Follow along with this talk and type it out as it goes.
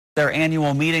Their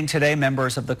annual meeting today,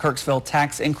 members of the Kirksville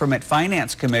Tax Increment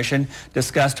Finance Commission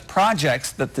discussed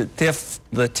projects that the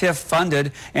TIF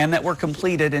funded and that were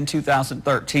completed in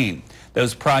 2013.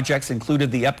 Those projects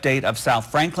included the update of South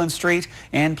Franklin Street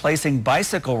and placing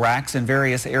bicycle racks in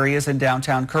various areas in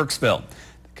downtown Kirksville.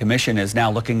 The commission is now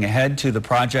looking ahead to the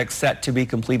projects set to be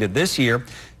completed this year.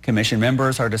 Commission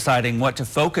members are deciding what to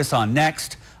focus on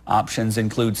next. Options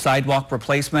include sidewalk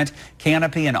replacement,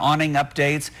 canopy and awning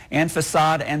updates, and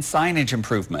facade and signage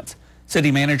improvements.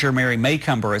 City Manager Mary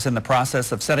Maycumber is in the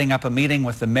process of setting up a meeting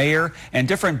with the mayor and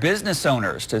different business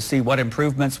owners to see what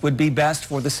improvements would be best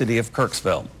for the city of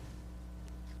Kirksville.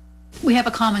 We have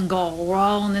a common goal. We're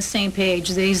all on the same page.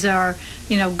 These are,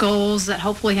 goals that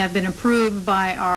hopefully have been approved by our